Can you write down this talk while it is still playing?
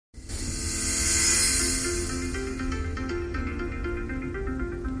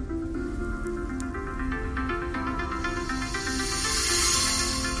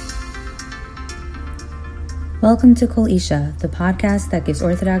Welcome to Kol Isha, the podcast that gives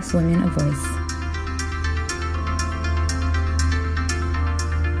Orthodox women a voice.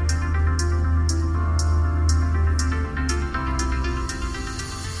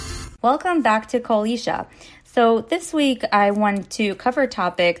 Welcome back to Kol Isha. So this week I want to cover a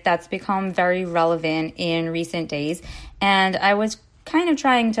topic that's become very relevant in recent days, and I was kind of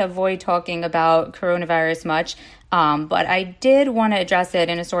trying to avoid talking about coronavirus much, but I did want to address it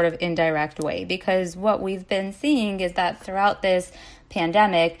in a sort of indirect way, because what we've been seeing is that throughout this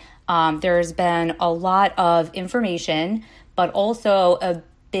pandemic, there's been a lot of information, but also a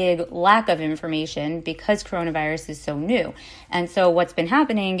big lack of information because coronavirus is so new. And so what's been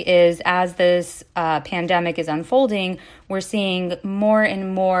happening is as this pandemic is unfolding, we're seeing more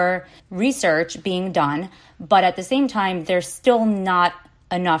and more research being done, but at the same time, there's still not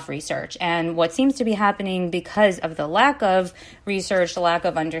enough research. And what seems to be happening because of the lack of research, the lack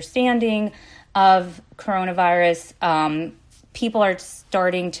of understanding of coronavirus, people are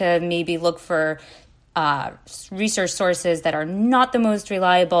starting to maybe look for research sources that are not the most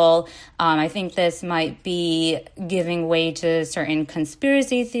reliable. I think this might be giving way to certain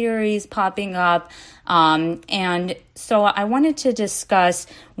conspiracy theories popping up. And so I wanted to discuss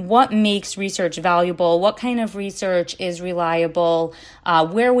what makes research valuable, what kind of research is reliable,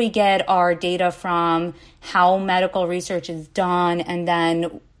 where we get our data from, how medical research is done, and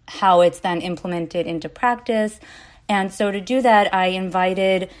then how it's then implemented into practice. And so to do that, I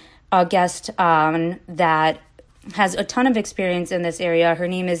invited a guest that has a ton of experience in this area. Her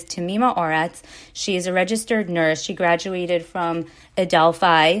name is Tamima Oretz. She is a registered nurse. She graduated from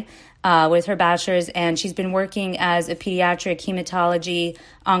Adelphi with her bachelor's, and she's been working as a pediatric hematology,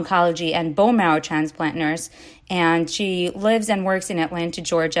 oncology, and bone marrow transplant nurse. And she lives and works in Atlanta,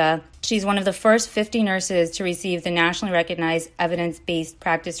 Georgia. She's one of the first 50 nurses to receive the nationally recognized evidence-based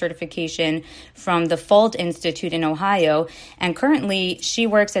practice certification from the Fuld Institute in Ohio. And currently, she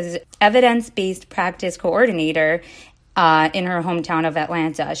works as an evidence-based practice coordinator in her hometown of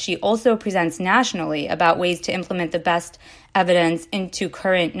Atlanta. She also presents nationally about ways to implement the best evidence into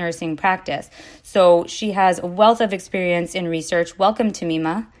current nursing practice. So she has a wealth of experience in research. Welcome,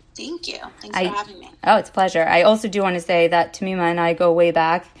 Tamima. Thank you. Thanks for having me. Oh, it's a pleasure. I also do want to say that Tamima and I go way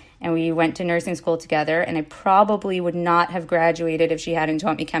back, and we went to nursing school together, and I probably would not have graduated if she hadn't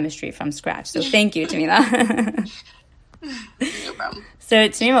taught me chemistry from scratch. So thank you, Tamima. No problem. So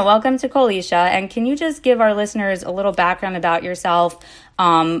Tamima, welcome to Kol Isha, and can you just give our listeners a little background about yourself,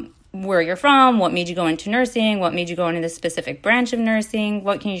 where you're from, what made you go into nursing, what made you go into this specific branch of nursing?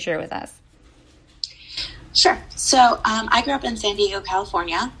 What can you share with us? Sure. So I grew up in San Diego,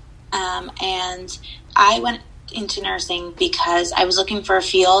 California, and I went into nursing because I was looking for a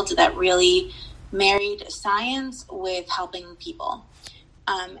field that really married science with helping people.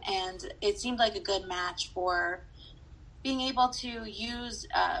 And it seemed like a good match for being able to use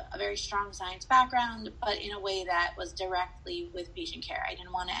a very strong science background, but in a way that was directly with patient care. I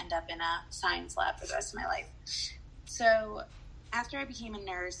didn't want to end up in a science lab for the rest of my life. So after I became a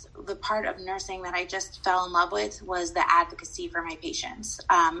nurse, the part of nursing that I just fell in love with was the advocacy for my patients.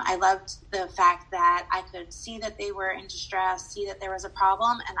 I loved the fact that I could see that they were in distress, see that there was a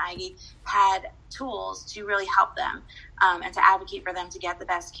problem, and I had tools to really help them and to advocate for them to get the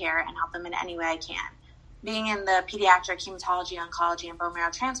best care and help them in any way I can. Being in the pediatric hematology, oncology, and bone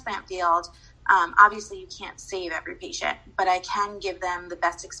marrow transplant field, obviously you can't save every patient, but I can give them the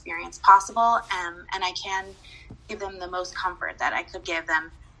best experience possible, and I can give them the most comfort that I could give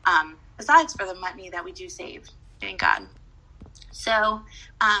them, besides for the money that we do save, thank God. So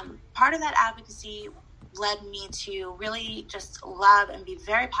part of that advocacy led me to really just love and be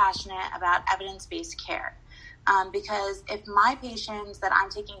very passionate about evidence-based care, because if my patients that I'm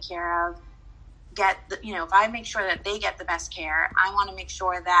taking care of if I make sure that they get the best care, I want to make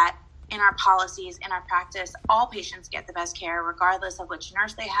sure that in our policies, in our practice, all patients get the best care, regardless of which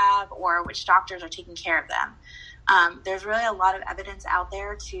nurse they have or which doctors are taking care of them. There's really a lot of evidence out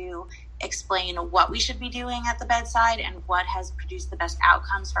there to explain what we should be doing at the bedside and what has produced the best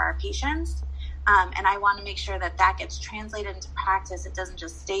outcomes for our patients. And I want to make sure that that gets translated into practice. It doesn't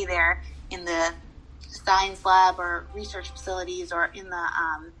just stay there in the science lab or research facilities or in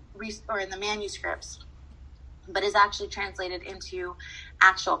the manuscripts, but is actually translated into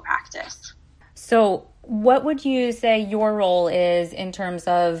actual practice. So what would you say your role is in terms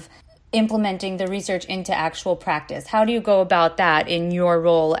of implementing the research into actual practice? How do you go about that in your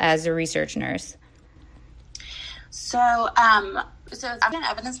role as a research nurse? So I'm an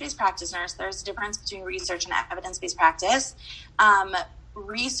evidence-based practice nurse. There's a difference between research and evidence-based practice.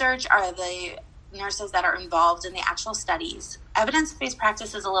 Research are the nurses that are involved in the actual studies. Evidence-based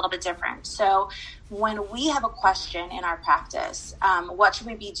practice is a little bit different. So when we have a question in our practice, what should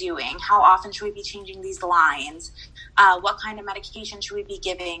we be doing? How often should we be changing these lines? What kind of medication should we be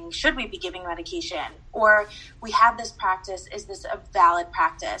giving? Should we be giving medication? Or we have this practice, is this a valid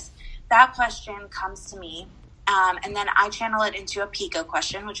practice? That question comes to me, and then I channel it into a PICO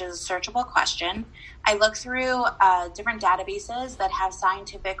question, which is a searchable question. I look through different databases that have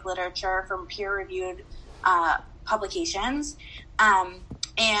scientific literature from peer-reviewed publications,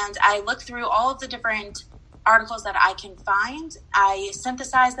 and I look through all of the different articles that I can find. I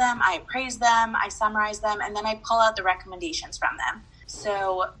synthesize them, I appraise them, I summarize them, and then I pull out the recommendations from them.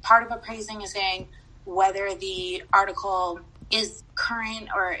 So part of appraising is saying whether the article is current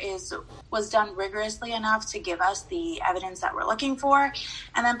or was done rigorously enough to give us the evidence that we're looking for.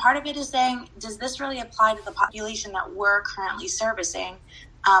 And then part of it is saying, does this really apply to the population that we're currently servicing?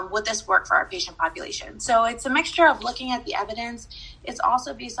 Would this work for our patient population? So it's a mixture of looking at the evidence. It's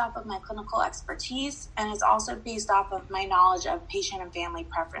also based off of my clinical expertise, and it's also based off of my knowledge of patient and family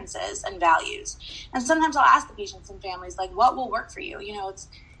preferences and values. And sometimes I'll ask the patients and families, like, what will work for you?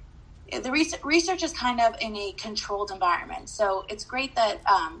 The research is kind of in a controlled environment. So it's great that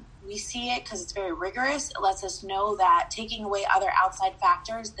we see it because it's very rigorous. It lets us know that taking away other outside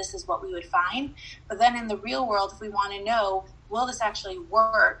factors, this is what we would find. But then in the real world, if we want to know, will this actually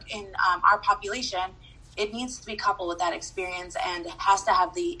work in our population, it needs to be coupled with that experience and it has to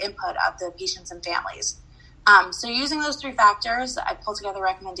have the input of the patients and families. So using those three factors, I pull together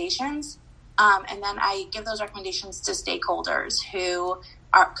recommendations, and then I give those recommendations to stakeholders who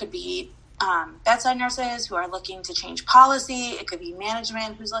could be bedside nurses who are looking to change policy. It could be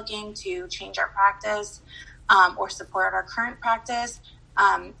management who's looking to change our practice or support our current practice.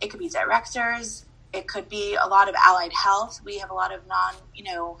 It could be directors. It could be a lot of allied health. We have a lot of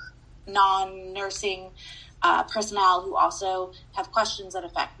non-nursing personnel who also have questions that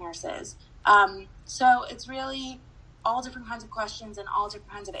affect nurses. So it's really all different kinds of questions in all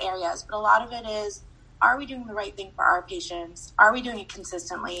different kinds of areas. But a lot of it is, are we doing the right thing for our patients? Are we doing it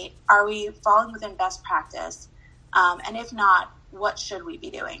consistently? Are we falling within best practice? And if not, what should we be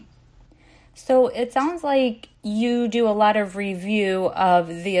doing? So it sounds like you do a lot of review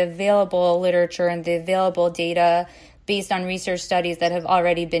of the available literature and the available data based on research studies that have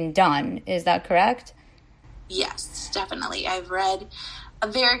already been done. Is that correct? Yes, definitely. I've read a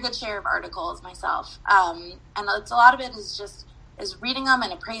very good share of articles myself. And a lot of it is reading them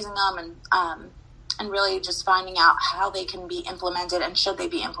and appraising them and really just finding out how they can be implemented and should they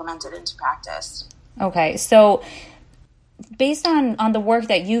be implemented into practice. Okay, so based on the work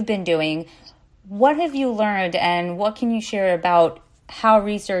that you've been doing, what have you learned and what can you share about how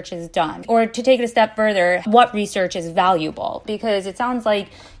research is done? Or to take it a step further, what research is valuable? Because it sounds like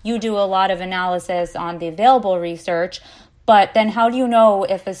you do a lot of analysis on the available research, but then how do you know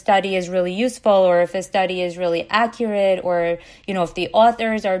if a study is really useful or if a study is really accurate or, if the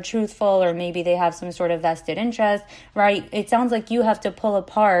authors are truthful or maybe they have some sort of vested interest, right? It sounds like you have to pull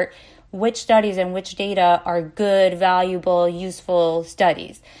apart which studies and which data are good, valuable, useful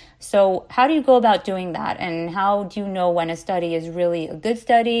studies. So how do you go about doing that? And how do you know when a study is really a good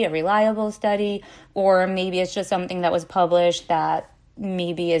study, a reliable study, or maybe it's just something that was published that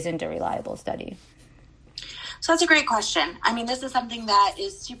maybe isn't a reliable study? So that's a great question. I mean, this is something that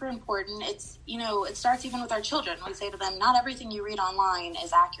is super important. It's, it starts even with our children. We say to them, not everything you read online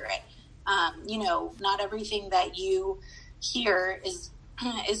is accurate. Not everything that you hear is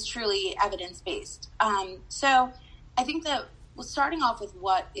truly evidence-based. So I think that starting off with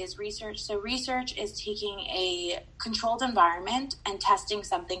what is research. So research is taking a controlled environment and testing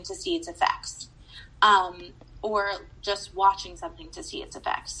something to see its effects, or just watching something to see its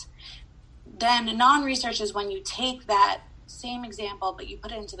effects. Then non-research is when you take that same example, but you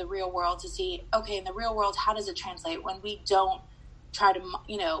put it into the real world to see, okay, in the real world, how does it translate when we don't try to,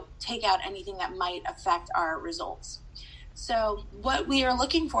 take out anything that might affect our results? So what we are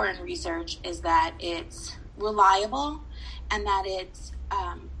looking for in research is that it's reliable and that it's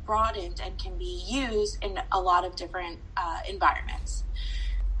broadened and can be used in a lot of different environments.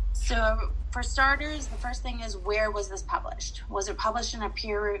 So for starters, the first thing is, where was this published? Was it published in a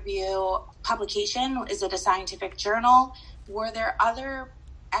peer review publication? Is it a scientific journal? Were there other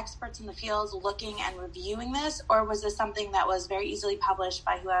experts in the field looking and reviewing this? Or was this something that was very easily published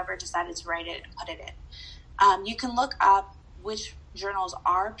by whoever decided to write it and put it in? You can look up which journals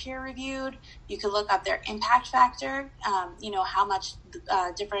are peer reviewed. You can look up their impact factor, how much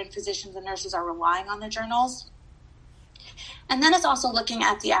different physicians and nurses are relying on the journals. And then it's also looking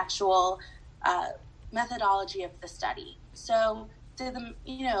at the actual methodology of the study. So,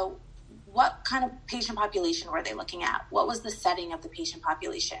 what kind of patient population were they looking at? What was the setting of the patient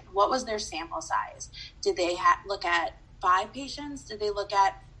population? What was their sample size? Did they look at 5 patients? Did they look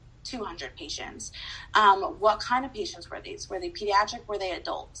at 200 patients? What kind of patients were these? Were they pediatric? Were they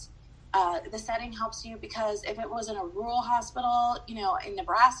adults? The setting helps you because if it was in a rural hospital, in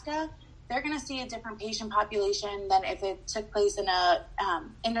Nebraska, they're going to see a different patient population than if it took place in a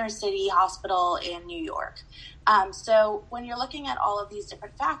inner city hospital in New York. So when you're looking at all of these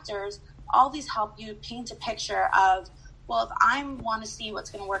different factors, all these help you paint a picture of, well, if I want to see what's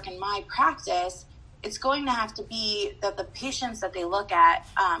going to work in my practice, it's going to have to be that the patients that they look at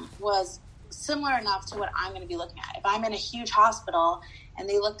was similar enough to what I'm going to be looking at. If I'm in a huge hospital and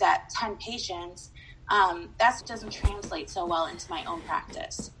they looked at 10 patients, that doesn't translate so well into my own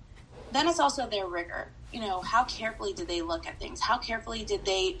practice. Then it's also their rigor. How carefully did they look at things? How carefully did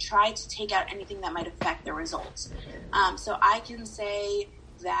they try to take out anything that might affect the results? So I can say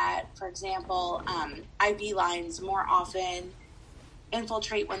that, for example, IV lines more often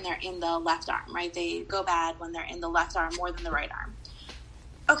infiltrate when they're in the left arm, right? They go bad when they're in the left arm more than the right arm.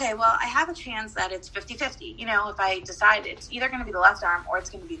 Okay, well, I have a chance that it's 50-50. If I decide it's either going to be the left arm or it's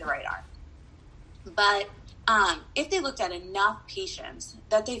going to be the right arm. But if they looked at enough patients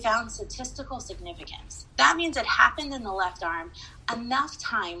that they found statistical significance, that means it happened in the left arm enough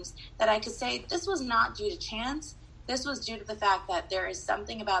times that I could say this was not due to chance. This was due to the fact that there is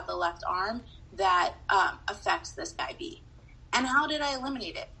something about the left arm that affects this IV. And how did I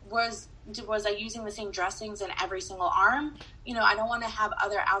eliminate it? Was I using the same dressings in every single arm? I don't want to have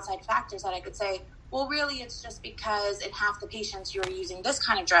other outside factors that I could say, well, really, it's just because in half the patients you're using this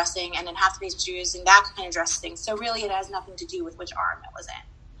kind of dressing and in half the patients you're using that kind of dressing. So really, it has nothing to do with which arm it was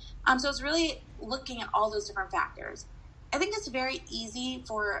in. So it's really looking at all those different factors. I think it's very easy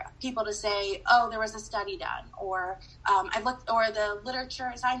for people to say, oh, there was a study done, or I looked, or the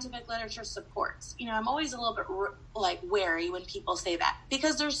literature, scientific literature supports. I'm always a little bit wary when people say that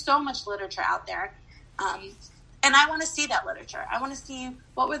because there's so much literature out there. And I want to see that literature. I want to see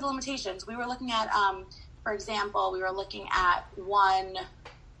what were the limitations. We were looking at, for example, one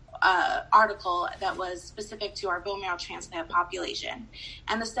article that was specific to our bone marrow transplant population.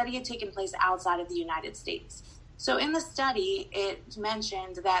 And the study had taken place outside of the United States. So in the study, it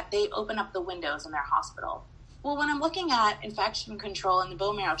mentioned that they open up the windows in their hospital. Well, when I'm looking at infection control in the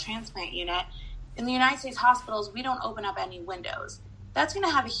bone marrow transplant unit, in the United States hospitals, we don't open up any windows. That's going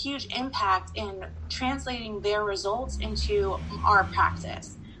to have a huge impact in translating their results into our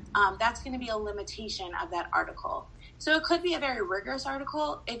practice. That's going to be a limitation of that article. So it could be a very rigorous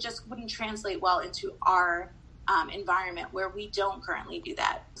article. It just wouldn't translate well into our environment where we don't currently do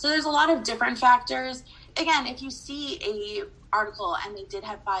that. So there's a lot of different factors. Again, if you see a article and they did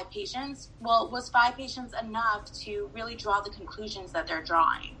have 5 patients, well, was 5 patients enough to really draw the conclusions that they're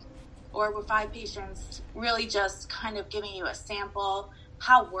drawing? Or were 5 patients really just kind of giving you a sample?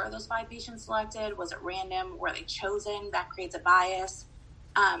 How were those 5 patients selected? Was it random? Were they chosen? That creates a bias.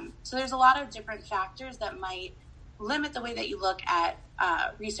 So there's a lot of different factors that might limit the way that you look at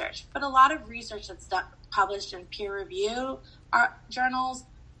research. But a lot of research that's published in peer review journals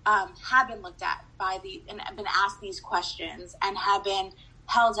have been looked at and been asked these questions and have been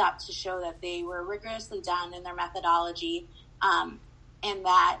held up to show that they were rigorously done in their methodology and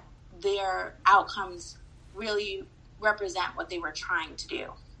that their outcomes really represent what they were trying to do.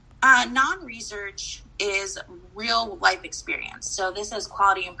 Non-research is real life experience. So this is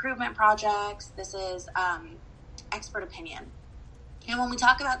quality improvement projects. This is expert opinion. And when we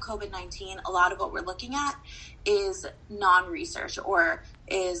talk about COVID-19, a lot of what we're looking at is non-research or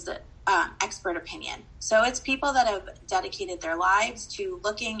is expert opinion. So it's people that have dedicated their lives to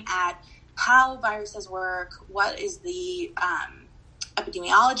looking at how viruses work, what is the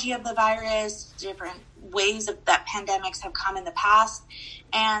epidemiology of the virus, different ways that pandemics have come in the past,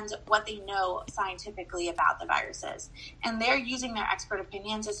 and what they know scientifically about the viruses. And they're using their expert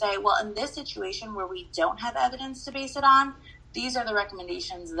opinion to say, well, in this situation where we don't have evidence to base it on, these are the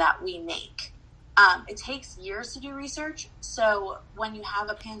recommendations that we make. It takes years to do research. So when you have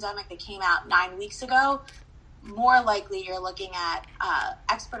a pandemic that came out 9 weeks ago, more likely you're looking at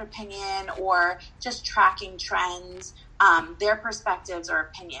expert opinion or just tracking trends, their perspectives or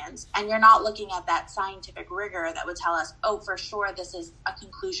opinions. And you're not looking at that scientific rigor that would tell us, oh, for sure, this is a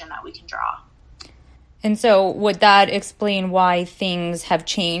conclusion that we can draw. And so would that explain why things have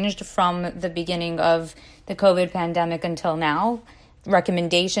changed from the beginning of the COVID pandemic until now?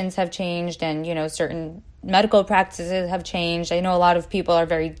 Recommendations have changed and, certain medical practices have changed. I know a lot of people are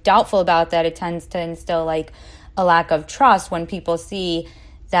very doubtful about that. It tends to instill a lack of trust when people see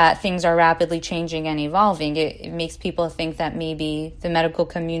that things are rapidly changing and evolving. It makes people think that maybe the medical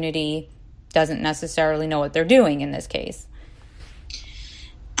community doesn't necessarily know what they're doing in this case.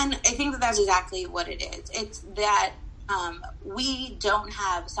 And I think that that's exactly what it is. It's that we don't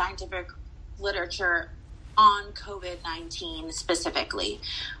have scientific literature on COVID-19 specifically.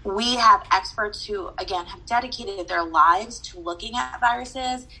 We have experts who, again, have dedicated their lives to looking at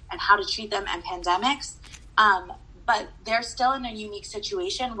viruses and how to treat them and pandemics. But they're still in a unique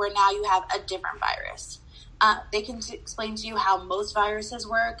situation where now you have a different virus. They can explain to you how most viruses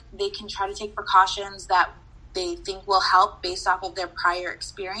work. They can try to take precautions that they think will help based off of their prior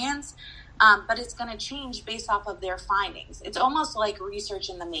experience. But it's going to change based off of their findings. It's almost like research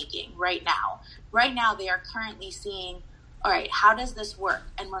in the making right now. Right now, they are currently seeing, all right, how does this work?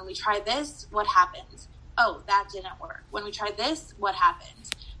 And when we try this, what happens? Oh, that didn't work. When we try this, what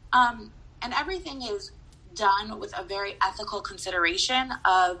happens? And everything is done with a very ethical consideration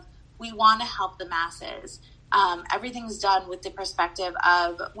of we want to help the masses. Everything's done with the perspective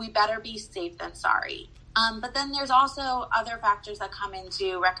of we better be safe than sorry. But then there's also other factors that come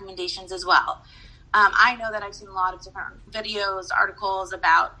into recommendations as well. I know that I've seen a lot of different videos, articles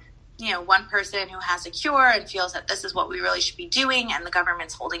about, one person who has a cure and feels that this is what we really should be doing and the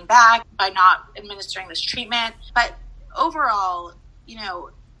government's holding back by not administering this treatment. But overall,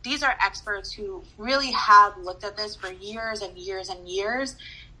 these are experts who really have looked at this for years and years and years.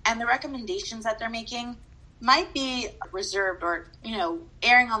 And the recommendations that they're making might be reserved or,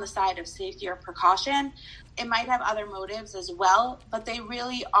 erring on the side of safety or precaution. It might have other motives as well, but they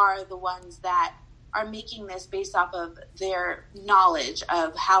really are the ones that are making this based off of their knowledge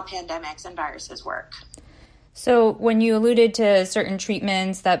of how pandemics and viruses work. So when you alluded to certain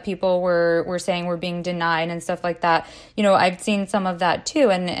treatments that people were saying were being denied and stuff like that, I've seen some of that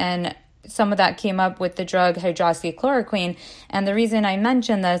too. And some of that came up with the drug hydroxychloroquine. And the reason I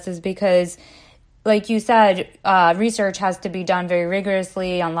mention this is because, like you said, research has to be done very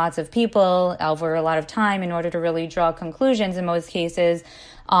rigorously on lots of people over a lot of time in order to really draw conclusions in most cases.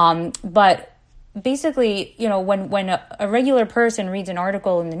 But basically, when a regular person reads an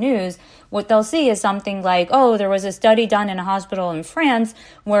article in the news, what they'll see is something like, oh, there was a study done in a hospital in France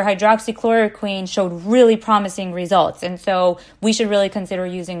where hydroxychloroquine showed really promising results. And so we should really consider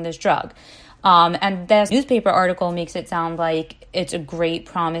using this drug. And this newspaper article makes it sound like it's a great,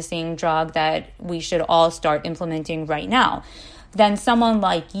 promising drug that we should all start implementing right now. Then someone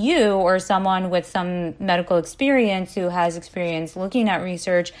like you or someone with some medical experience who has experience looking at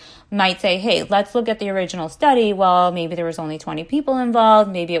research might say, hey, let's look at the original study. Well, maybe there was only 20 people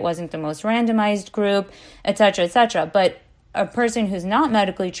involved. Maybe it wasn't the most randomized group, et cetera, et cetera. But a person who's not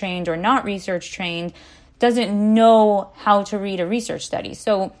medically trained or not research trained doesn't know how to read a research study.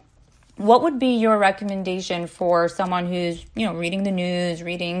 So what would be your recommendation for someone who's, reading the news,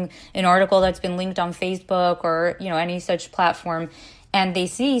 reading an article that's been linked on Facebook or, any such platform, and they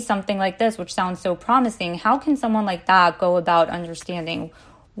see something like this, which sounds so promising? How can someone like that go about understanding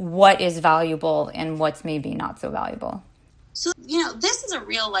what is valuable and what's maybe not so valuable? So, this is a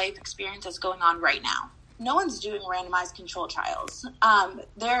real life experience that's going on right now. No one's doing randomized control trials.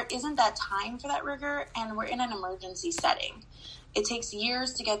 There isn't that time for that rigor, and we're in an emergency setting. It takes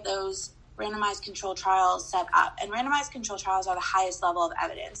years to get those randomized control trials set up. And randomized control trials are the highest level of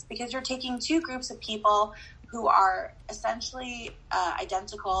evidence because you're taking two groups of people who are essentially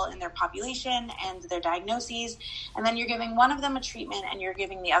identical in their population and their diagnoses, and then you're giving one of them a treatment and you're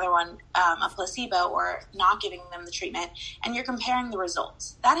giving the other one a placebo or not giving them the treatment, and you're comparing the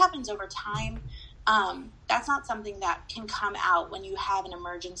results. That happens over time. That's not something that can come out when you have an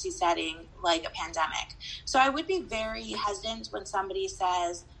emergency setting like a pandemic. So I would be very hesitant when somebody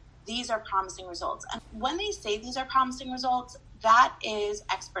says, these are promising results. And when they say these are promising results, that is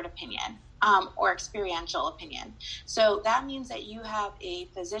expert opinion or experiential opinion. So that means that you have a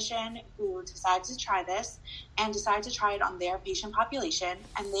physician who decides to try this and decides to try it on their patient population,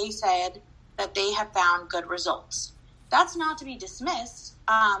 and they said that they have found good results. That's not to be dismissed,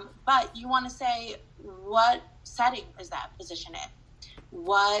 but you want to say, what setting is that physician in?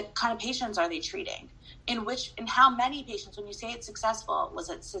 What kind of patients are they treating? In how many patients? When you say it's successful, was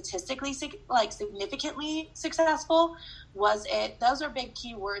it statistically significantly successful? Those are big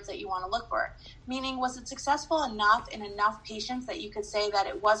key words that you want to look for. Meaning, was it successful enough in enough patients that you could say that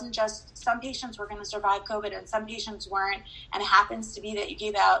it wasn't just some patients were going to survive COVID and some patients weren't, and it happens to be that you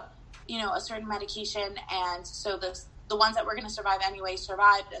gave out, a certain medication, and so the ones that were going to survive anyway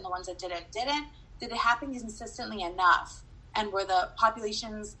survived, and the ones that didn't. Did it happen consistently enough? And were the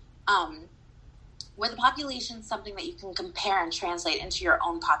populations something that you can compare and translate into your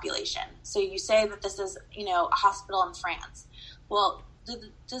own population? So you say that this is, a hospital in France. Well,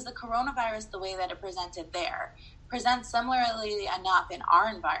 does the coronavirus, the way that it presented there, presents similarly enough in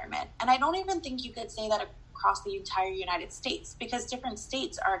our environment. And I don't even think you could say that across the entire United States, because different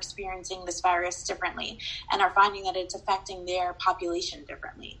states are experiencing this virus differently and are finding that it's affecting their population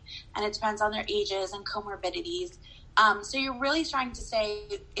differently. And it depends on their ages and comorbidities. So you're really trying to say,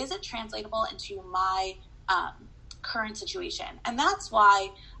 is it translatable into my current situation? And that's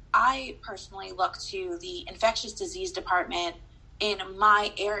why I personally look to the infectious disease department in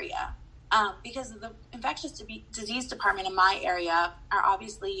my area, because the infectious disease department in my area are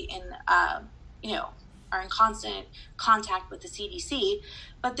obviously are in constant contact with the CDC,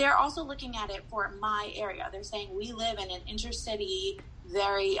 but they're also looking at it for my area. They're saying we live in an intercity,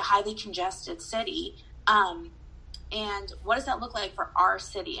 very highly congested city. And what does that look like for our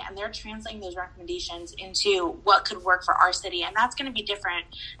city? And they're translating those recommendations into what could work for our city. And that's going to be different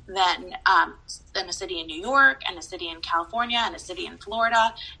than a city in New York and a city in California and a city in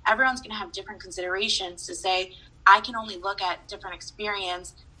Florida. Everyone's going to have different considerations to say, I can only look at different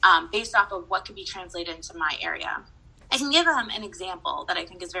experience based off of what could be translated into my area. I can give them an example that I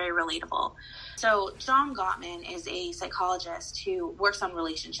think is very relatable. So John Gottman is a psychologist who works on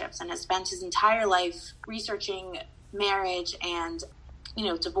relationships and has spent his entire life researching marriage and,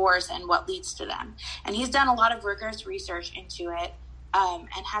 divorce and what leads to them. And he's done a lot of rigorous research into it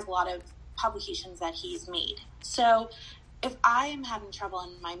and has a lot of publications that he's made. So if I am having trouble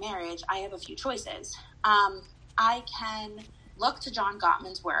in my marriage, I have a few choices. I can look to John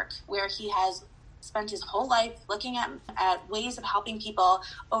Gottman's work, where he has spent his whole life looking at ways of helping people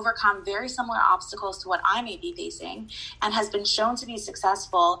overcome very similar obstacles to what I may be facing, and has been shown to be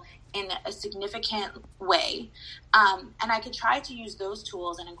successful in a significant way. And I could try to use those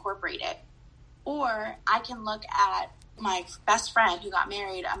tools and incorporate it. Or I can look at my best friend who got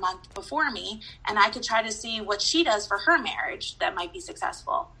married a month before me, and I could try to see what she does for her marriage that might be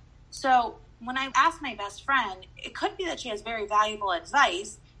successful. So when I ask my best friend, it could be that she has very valuable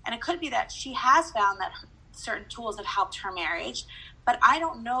advice, and it could be that she has found that certain tools have helped her marriage, but I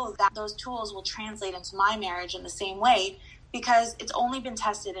don't know that those tools will translate into my marriage in the same way, because it's only been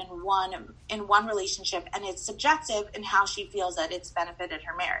tested in one relationship, and it's subjective in how she feels that it's benefited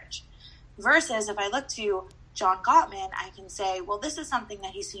her marriage. Versus if I look to John Gottman, I can say, well, this is something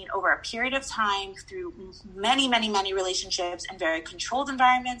that he's seen over a period of time through many, many, many relationships in very controlled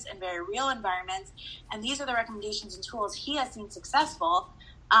environments and very real environments. And these are the recommendations and tools he has seen successful.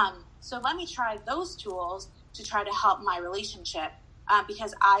 So let me try those tools to try to help my relationship,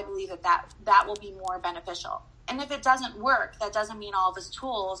 because I believe that will be more beneficial. And if it doesn't work, that doesn't mean all of his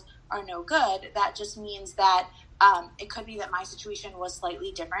tools are no good. That just means that it could be that my situation was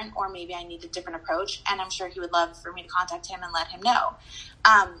slightly different, or maybe I need a different approach. And I'm sure he would love for me to contact him and let him know.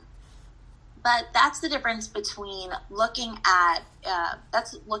 But that's the difference between looking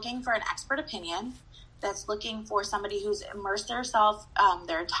for an expert opinion, that's looking for somebody who's immersed themselves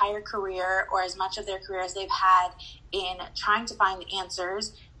their entire career, or as much of their career as they've had, in trying to find the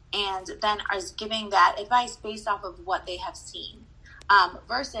answers, and then is giving that advice based off of what they have seen,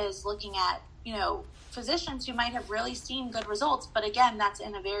 versus looking at, physicians who might have really seen good results. But again, that's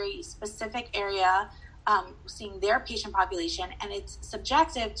in a very specific area, seeing their patient population, and it's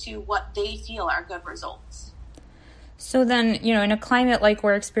subjective to what they feel are good results. So then, in a climate like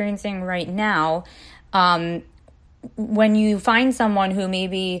we're experiencing right now, when you find someone who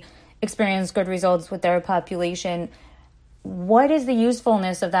maybe experienced good results with their population, what is the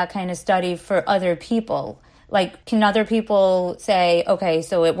usefulness of that kind of study for other people? Like, can other people say, okay,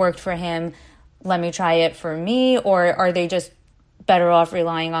 so it worked for him, let me try it for me? Or are they just better off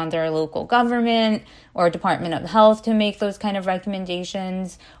relying on their local government or Department of Health to make those kind of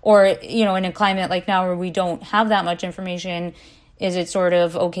recommendations? Or, in a climate like now where we don't have that much information, is it sort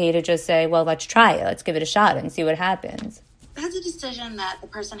of okay to just say, well, let's try it, let's give it a shot and see what happens? That's a decision that the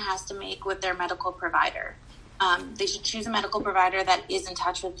person has to make with their medical provider. They should choose a medical provider that is in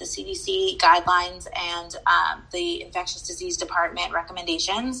touch with the CDC guidelines and the infectious disease department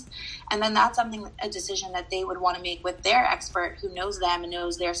recommendations. And then that's a decision that they would want to make with their expert who knows them and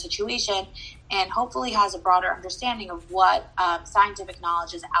knows their situation, and hopefully has a broader understanding of what scientific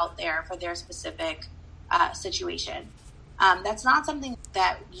knowledge is out there for their specific situation. That's not something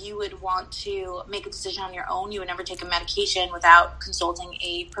that you would want to make a decision on your own. You would never take a medication without consulting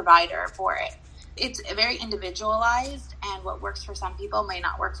a provider for it. It's very individualized, and what works for some people may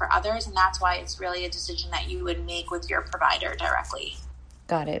not work for others, and that's why it's really a decision that you would make with your provider directly.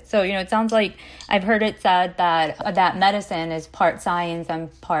 Got it. So, it sounds like I've heard it said that medicine is part science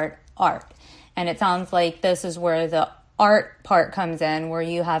and part art. And it sounds like this is where the art part comes in, where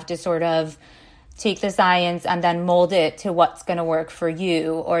you have to sort of take the science and then mold it to what's going to work for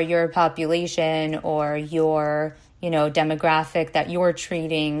you or your population or your, demographic that you're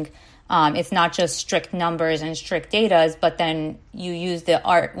treating. It's not just strict numbers and strict data, but then you use the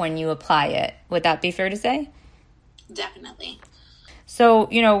art when you apply it. Would that be fair to say? Definitely. So,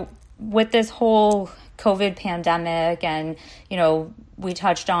 with this whole COVID pandemic and, we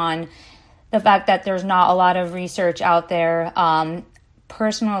touched on the fact that there's not a lot of research out there.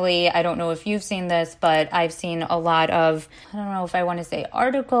 Personally, I don't know if you've seen this, but I've seen a lot of, I don't know if I want to say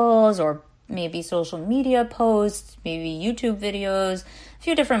articles or maybe social media posts, maybe YouTube videos, a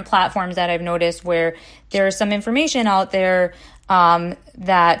few different platforms that I've noticed where there's some information out there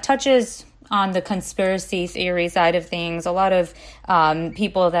that touches on the conspiracy theory side of things. A lot of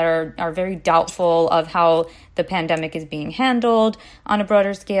people that are very doubtful of how the pandemic is being handled on a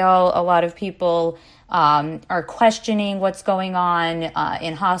broader scale. A lot of people are questioning what's going on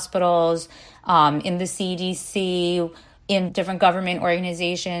in hospitals, in the CDC, in different government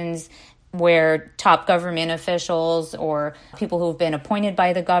organizations where top government officials or people who've been appointed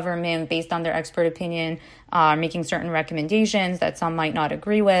by the government based on their expert opinion are making certain recommendations that some might not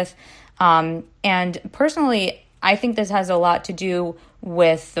agree with. And personally, I think this has a lot to do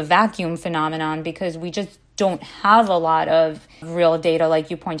with the vacuum phenomenon because we just don't have a lot of real data, like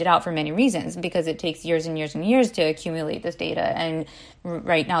you pointed out, for many reasons, because it takes years and years and years to accumulate this data. And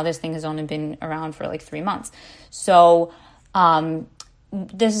right now, this thing has only been around for like 3 months. So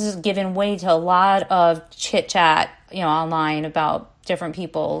this has given way to a lot of chit chat, online about different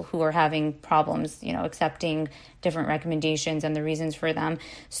people who are having problems, accepting different recommendations and the reasons for them.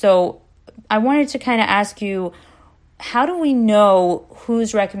 So I wanted to kind of ask you, how do we know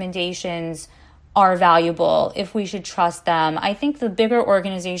whose recommendations are valuable, if we should trust them? I think the bigger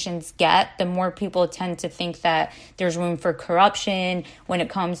organizations get, the more people tend to think that there's room for corruption when it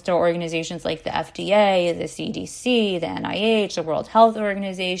comes to organizations like the FDA, the CDC, the NIH, the World Health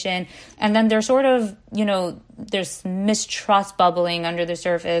Organization. And then there's sort of, there's mistrust bubbling under the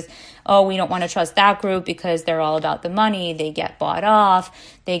surface. Oh, we don't want to trust that group because they're all about the money. They get bought off.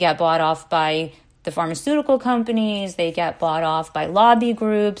 They get bought off by the pharmaceutical companies. They get bought off by lobby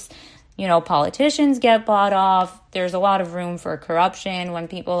groups. Politicians get bought off. There's a lot of room for corruption when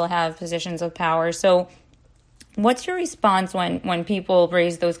people have positions of power. So what's your response when people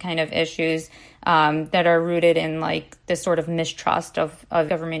raise those kind of issues that are rooted in like this sort of mistrust of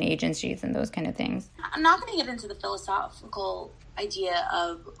government agencies and those kind of things? I'm not going to get into the philosophical idea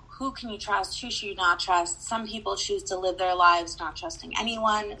of who can you trust, who should you not trust. Some people choose to live their lives not trusting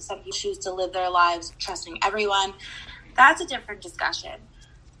anyone. Some people choose to live their lives trusting everyone. That's a different discussion.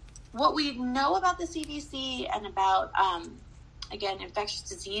 What we know about the CDC and about, infectious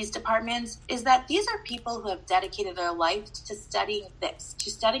disease departments is that these are people who have dedicated their life to studying this, to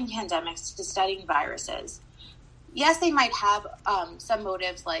studying pandemics, to studying viruses. Yes, they might have some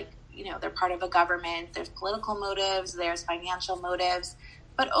motives like, they're part of a government, there's political motives, there's financial motives,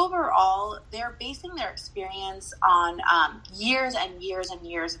 but overall, they're basing their experience on years and years and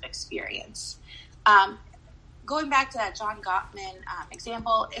years of experience. Going back to that John Gottman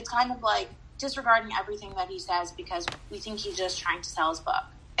example, it's kind of like disregarding everything that he says because we think he's just trying to sell his book.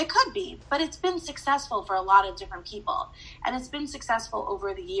 It could be, but it's been successful for a lot of different people, and it's been successful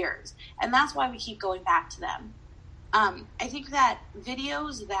over the years, and that's why we keep going back to them. I think that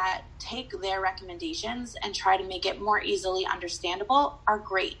videos that take their recommendations and try to make it more easily understandable are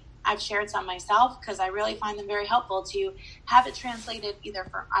great. I've shared some myself because I really find them very helpful to have it translated either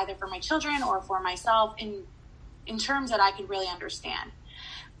for my children or for myself in terms that I could really understand.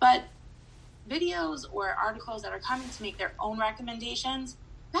 But videos or articles that are coming to make their own recommendations,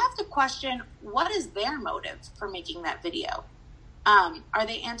 you have to question, what is their motive for making that video? Are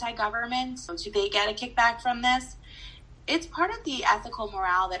they anti-government? So do they get a kickback from this? It's part of the ethical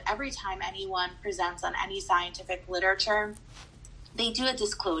morale that every time anyone presents on any scientific literature, they do a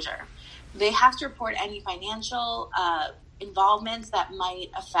disclosure. They have to report any financial involvements that might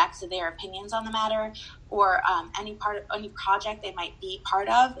affect their opinions on the matter, or any project they might be part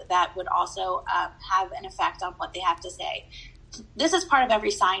of that would also have an effect on what they have to say. This is part of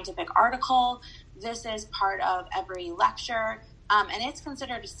every scientific article. This is part of every lecture, and it's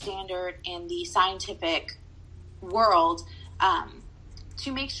considered a standard in the scientific world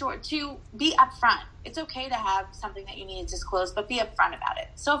to make sure to be upfront. It's okay to have something that you need to disclose, but be upfront about it.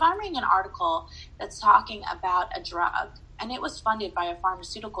 So if I'm reading an article that's talking about a drug, and it was funded by a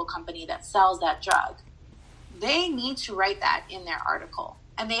pharmaceutical company that sells that drug, they need to write that in their article.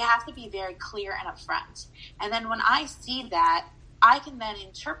 And they have to be very clear and upfront. And then when I see that, I can then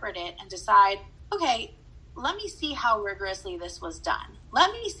interpret it and decide, okay, let me see how rigorously this was done.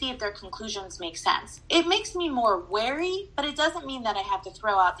 let me see if their conclusions make sense. It makes me more wary, but it doesn't mean that I have to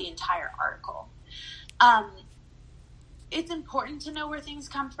throw out the entire article. It's important to know where things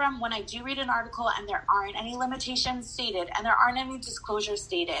come from. When I do read an article and there aren't any limitations stated and there aren't any disclosures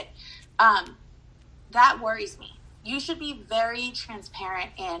stated, that worries me. You should be very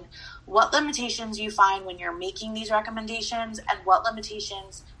transparent in what limitations you find when you're making these recommendations and what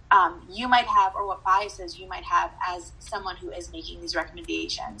limitations you might have or what biases you might have as someone who is making these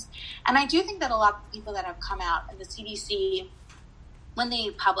recommendations. And I do think that a lot of people that have come out in the CDC, when they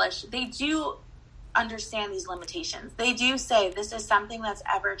publish, they do understand these limitations. They do say this is something that's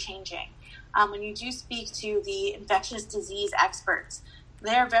ever changing. When you do speak to the infectious disease experts,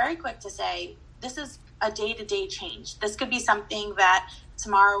 they're very quick to say this is a day-to-day change. This could be something that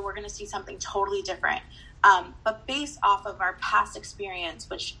tomorrow we're going to see something totally different. But based off of our past experience,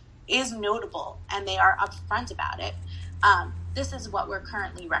 which is notable, and they are upfront about it, this is what we're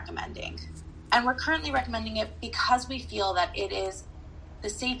currently recommending. And we're currently recommending it because we feel that it is the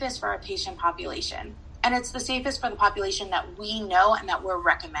safest for our patient population. And it's the safest for the population that we know and that we're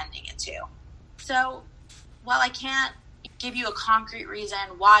recommending it to. So while I can't give you a concrete reason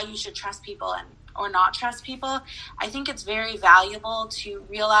why you should trust people or not trust people, I think it's very valuable to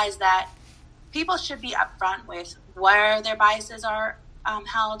realize that people should be upfront with where their biases are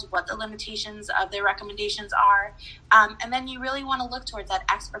held, what the limitations of their recommendations are. And then you really want to look towards that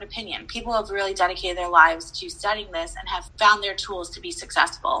expert opinion. People have really dedicated their lives to studying this and have found their tools to be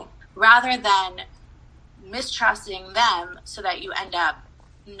successful, rather than mistrusting them so that you end up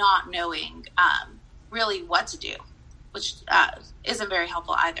not knowing really what to do, which isn't very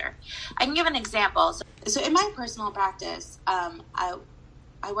helpful either. I can give an example. So in my personal practice,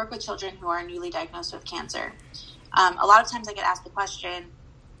 I work with children who are newly diagnosed with cancer. A lot of times I get asked the question,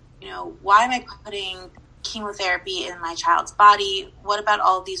 why am I putting chemotherapy in my child's body? What about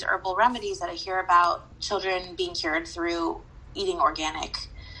all of these herbal remedies that I hear about children being cured through eating organic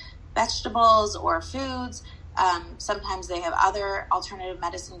vegetables or foods? Sometimes they have other alternative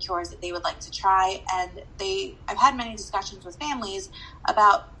medicine cures that they would like to try. And I've had many discussions with families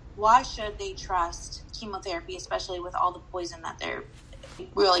about why should they trust chemotherapy, especially with all the poison that they're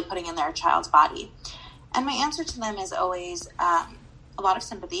really putting in their child's body. And my answer to them is always a lot of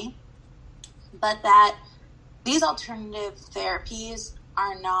sympathy, but that these alternative therapies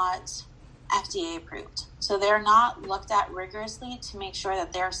are not FDA approved. So they're not looked at rigorously to make sure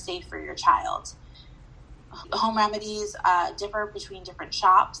that they're safe for your child. Home remedies differ between different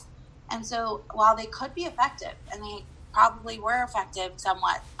shops. And so while they could be effective, and they probably were effective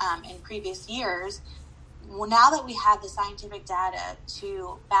somewhat in previous years, now that we have the scientific data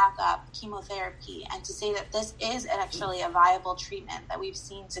to back up chemotherapy and to say that this is actually a viable treatment, that we've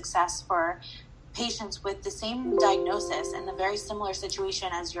seen success for patients with the same diagnosis and a very similar situation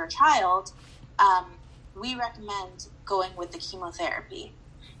as your child, we recommend going with the chemotherapy.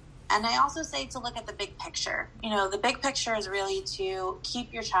 And I also say to look at the big picture. The big picture is really to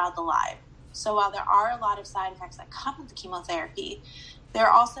keep your child alive. So while there are a lot of side effects that come with the chemotherapy, there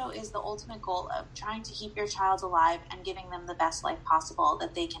also is the ultimate goal of trying to keep your child alive and giving them the best life possible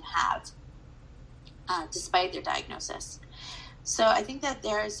that they can have, despite their diagnosis. So I think that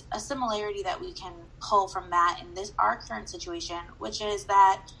there's a similarity that we can pull from that in our current situation, which is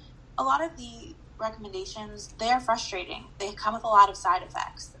that a lot of the recommendations, they're frustrating. They come with a lot of side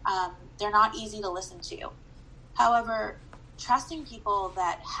effects. They're not easy to listen to. However, trusting people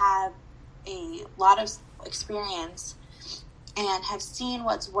that have a lot of experience and have seen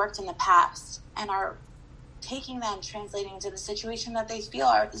what's worked in the past and are taking that and translating into the situation that they feel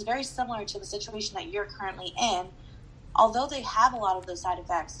is very similar to the situation that you're currently in. Although they have a lot of those side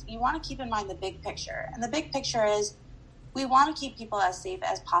effects, you want to keep in mind the big picture. And the big picture is we want to keep people as safe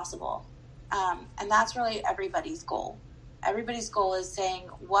as possible. And that's really everybody's goal. Everybody's goal is saying,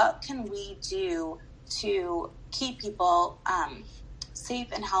 what can we do to keep people safe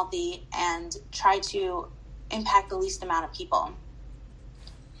and healthy and try to impact the least amount of people?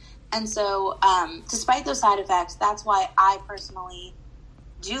 And so despite those side effects, that's why I personally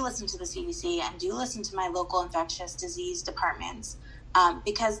do listen to the CDC and do listen to my local infectious disease departments,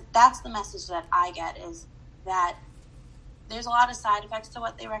 because that's the message that I get, is that there's a lot of side effects to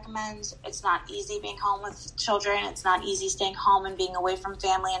what they recommend. It's not easy being home with children. It's not easy staying home and being away from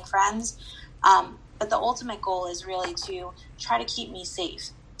family and friends. But the ultimate goal is really to try to keep me safe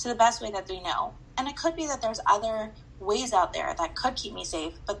to the best way that they know. And it could be that there's other ways out there that could keep me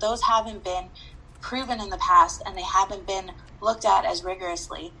safe, but those haven't been proven in the past and they haven't been looked at as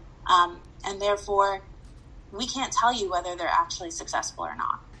rigorously. And therefore, we can't tell you whether they're actually successful or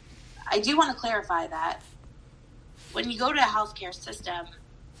not. I do want to clarify that when you go to a healthcare system,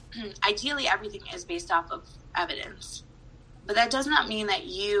 ideally everything is based off of evidence. But that does not mean that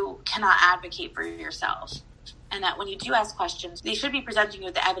you cannot advocate for yourself. And that when you do ask questions, they should be presenting you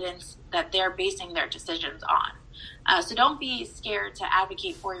with the evidence that they're basing their decisions on. So don't be scared to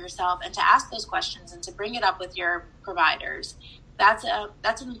advocate for yourself and to ask those questions and to bring it up with your providers. That's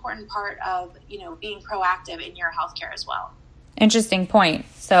an important part of, being proactive in your healthcare as well. Interesting point.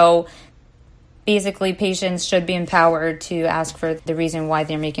 So basically, patients should be empowered to ask for the reason why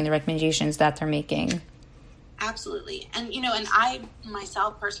they're making the recommendations that they're making. Absolutely. And, and I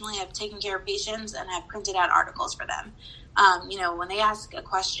myself personally have taken care of patients and have printed out articles for them. When they ask a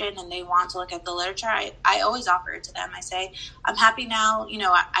question and they want to look at the literature, I always offer it to them. I say, I'm happy now.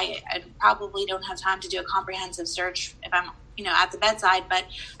 I probably don't have time to do a comprehensive search if I'm, at the bedside, but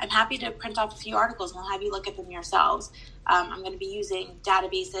I'm happy to print off a few articles and I'll have you look at them yourselves. I'm going to be using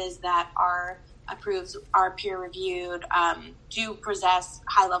databases that are approved, are peer-reviewed, do possess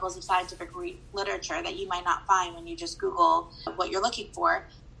high levels of scientific literature that you might not find when you just Google what you're looking for.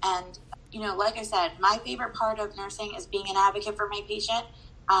 And, like I said, my favorite part of nursing is being an advocate for my patient,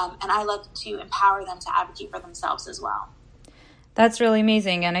 and I love to empower them to advocate for themselves as well. That's really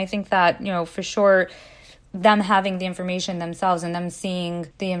amazing. And I think that, for sure, them having the information themselves and them seeing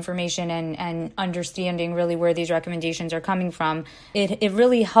the information and understanding really where these recommendations are coming from, it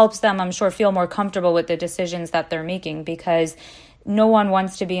really helps them, I'm sure, feel more comfortable with the decisions that they're making, because no one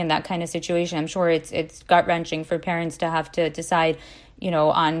wants to be in that kind of situation. I'm sure it's gut-wrenching for parents to have to decide,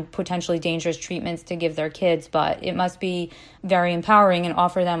 on potentially dangerous treatments to give their kids, but it must be very empowering and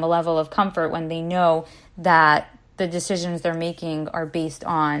offer them a level of comfort when they know that the decisions they're making are based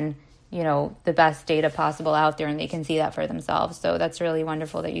on the best data possible out there, and they can see that for themselves. So that's really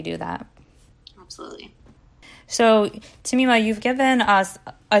wonderful that you do that. Absolutely. So, Tamima, you've given us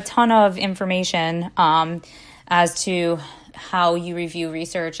a ton of information as to how you review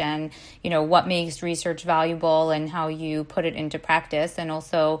research and, what makes research valuable and how you put it into practice. And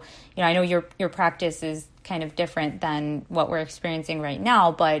also, I know your practice is kind of different than what we're experiencing right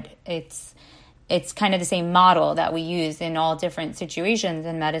now, but it's kind of the same model that we use in all different situations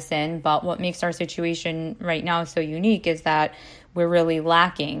in medicine. But what makes our situation right now so unique is that we're really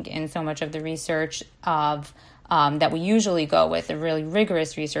lacking in so much of the research of that we usually go with, the really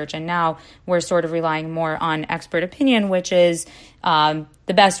rigorous research. And now we're sort of relying more on expert opinion, which is the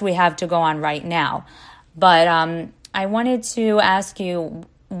best we have to go on right now. But I wanted to ask you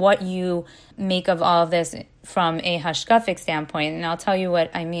what you make of all of this from a hashkafic standpoint. And I'll tell you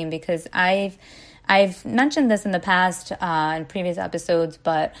what I mean, because I've mentioned this in the past in previous episodes,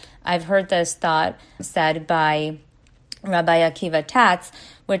 but I've heard this thought said by Rabbi Akiva Tatz,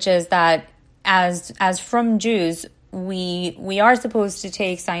 which is that as from Jews, we are supposed to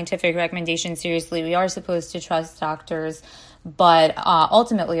take scientific recommendations seriously. We are supposed to trust doctors, but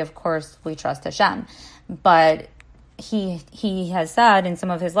ultimately, of course, we trust Hashem. But he has said in some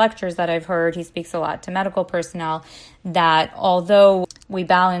of his lectures that I've heard, he speaks a lot to medical personnel, that although we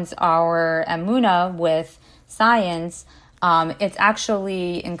balance our emunah with science, it's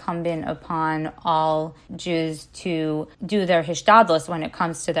actually incumbent upon all Jews to do their hishtadlus when it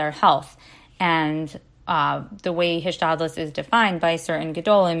comes to their health. And the way hishtadlus is defined by certain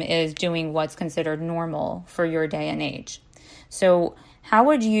gedolim is doing what's considered normal for your day and age. So how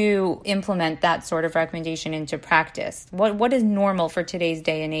would you implement that sort of recommendation into practice? What is normal for today's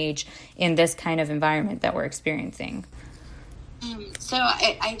day and age in this kind of environment that we're experiencing? So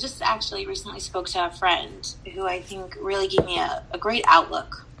I just actually recently spoke to a friend who I think really gave me a great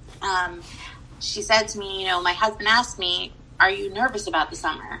outlook. She said to me, my husband asked me, are you nervous about the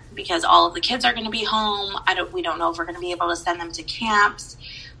summer? Because all of the kids are going to be home. We don't know if we're going to be able to send them to camps.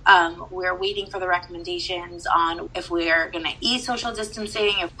 We're waiting for the recommendations on if we're going to ease social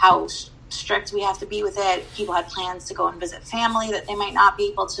distancing, if how strict we have to be with it. People had plans to go and visit family that they might not be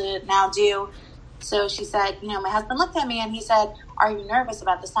able to now do. So she said, my husband looked at me and he said, are you nervous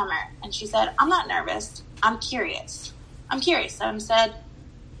about the summer? And she said, I'm not nervous. I'm curious. So I said,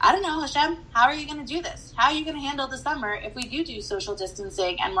 I don't know, Hashem, how are you going to do this? How are you going to handle the summer if we do social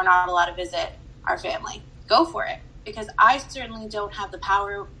distancing and we're not allowed to visit our family? Go for it. Because I certainly don't have the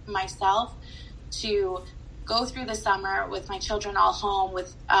power myself to go through the summer with my children all home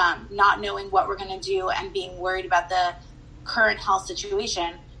with not knowing what we're going to do and being worried about the current health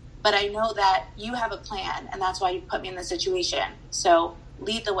situation. But I know that you have a plan, and that's why you put me in this situation. So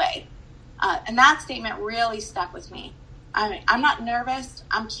lead the way. And that statement really stuck with me. I'm not nervous.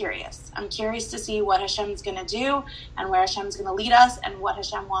 I'm curious. I'm curious to see what Hashem's going to do and where Hashem's going to lead us and what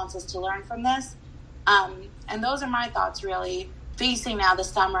Hashem wants us to learn from this. And those are my thoughts, really, facing now the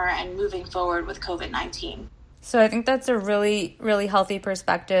summer and moving forward with COVID-19. So I think that's a really, really healthy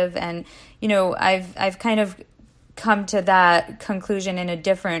perspective. And, I've kind of come to that conclusion in a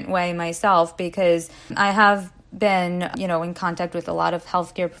different way myself, because I have been, in contact with a lot of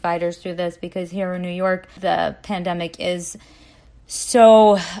healthcare providers through this, because here in New York, the pandemic is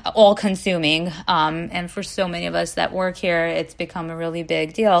so all-consuming, and for so many of us that work here, it's become a really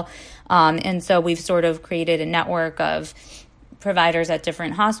big deal. And so we've sort of created a network of providers at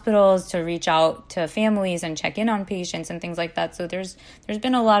different hospitals to reach out to families and check in on patients and things like that. So there's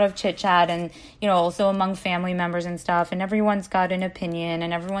been a lot of chit chat, and also among family members and stuff, and everyone's got an opinion,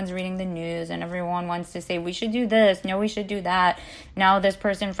 and everyone's reading the news, and everyone wants to say we should do this, no, we should do that. Now this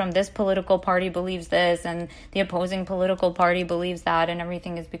person from this political party believes this, and the opposing political party believes that, and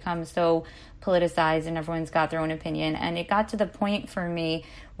everything has become so politicized, and everyone's got their own opinion. And it got to the point for me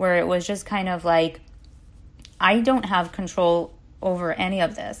where it was just kind of like, I don't have control over any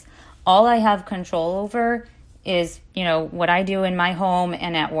of this. All I have control over is, what I do in my home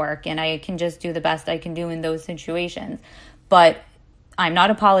and at work, and I can just do the best I can do in those situations. But I'm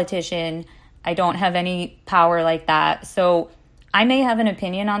not a politician. I don't have any power like that. So I may have an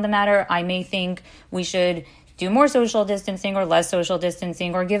opinion on the matter. I may think we should do more social distancing or less social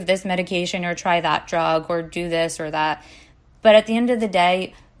distancing, or give this medication or try that drug or do this or that. But at the end of the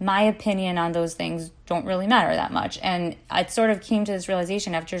day, my opinion on those things don't really matter that much. And I sort of came to this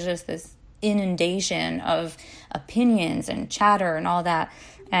realization after just this inundation of opinions and chatter and all that.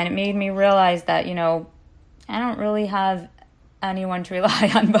 And it made me realize that, I don't really have anyone to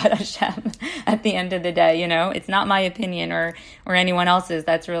rely on but Hashem at the end of the day. It's not my opinion or anyone else's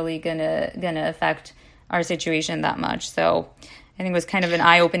that's really gonna affect our situation that much. So I think it was kind of an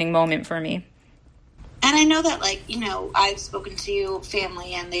eye-opening moment for me. And I know that, I've spoken to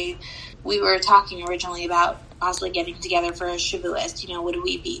family, and we were talking originally about possibly getting together for a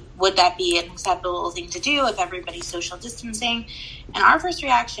Shavuos. Would that be an acceptable thing to do if everybody's social distancing? And our first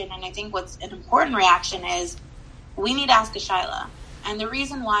reaction, and I think what's an important reaction, is we need to ask a shaila. And the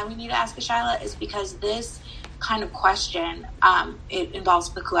reason why we need to ask a shaila is because this kind of question, it involves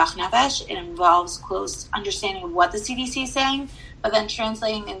pekuach nefesh, it involves close understanding of what the CDC is saying, but then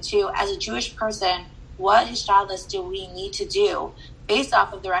translating into, as a Jewish person, what hishtadlus do we need to do based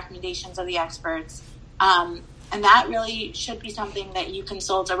off of the recommendations of the experts? And that really should be something that you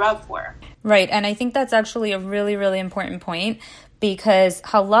consult a Rav for. Right. And I think that's actually a really, really important point, because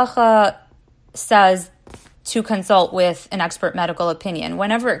halacha says to consult with an expert medical opinion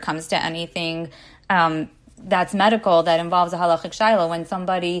whenever it comes to anything that's medical that involves a halachic shaila. When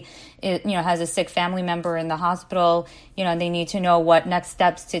somebody has a sick family member in the hospital, and they need to know what next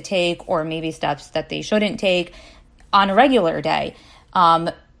steps to take, or maybe steps that they shouldn't take on a regular day,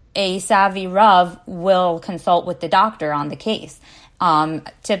 a savvy Rav will consult with the doctor on the case.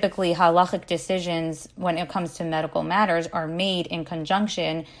 Typically, halachic decisions when it comes to medical matters are made in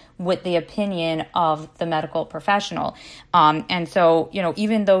conjunction with the opinion of the medical professional. And so,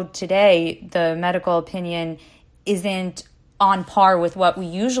 even though today the medical opinion isn't on par with what we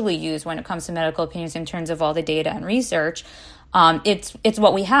usually use when it comes to medical opinions in terms of all the data and research, it's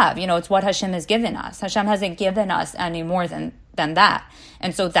what we have. It's what Hashem has given us. Hashem hasn't given us any more than that.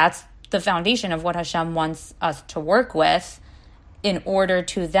 And so that's the foundation of what Hashem wants us to work with in order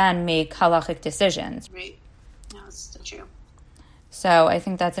to then make halachic decisions. Right. No, it's so true. So I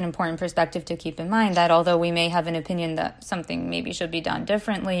think that's an important perspective to keep in mind, that although we may have an opinion that something maybe should be done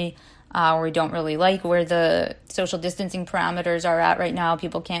differently, or we don't really like where the social distancing parameters are at right now,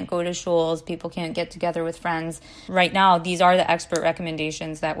 people can't go to shuls, people can't get together with friends. Right now, these are the expert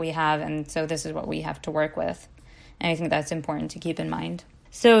recommendations that we have, and so this is what we have to work with. And I think that's important to keep in mind.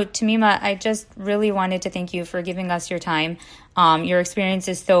 So, Tamima, I just really wanted to thank you for giving us your time. Your experience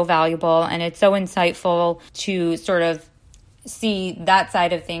is so valuable, and it's so insightful to sort of see that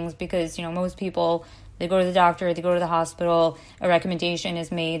side of things, because, most people, they go to the doctor, they go to the hospital, a recommendation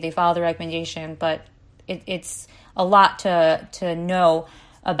is made, they follow the recommendation, but it's a lot to know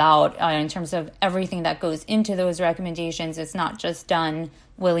about in terms of everything that goes into those recommendations. It's not just done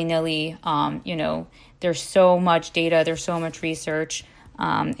willy-nilly. There's so much data, there's so much research.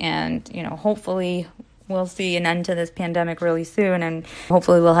 And hopefully we'll see an end to this pandemic really soon, and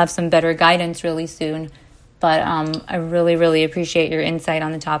hopefully we'll have some better guidance really soon. But I really, really appreciate your insight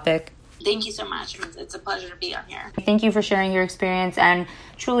on the topic. Thank you so much. It's a pleasure to be on here. Thank you for sharing your experience, and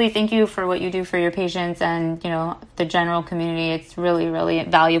truly thank you for what you do for your patients and, the general community. It's really, really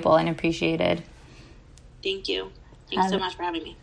valuable and appreciated. Thank you. Thanks so much for having me.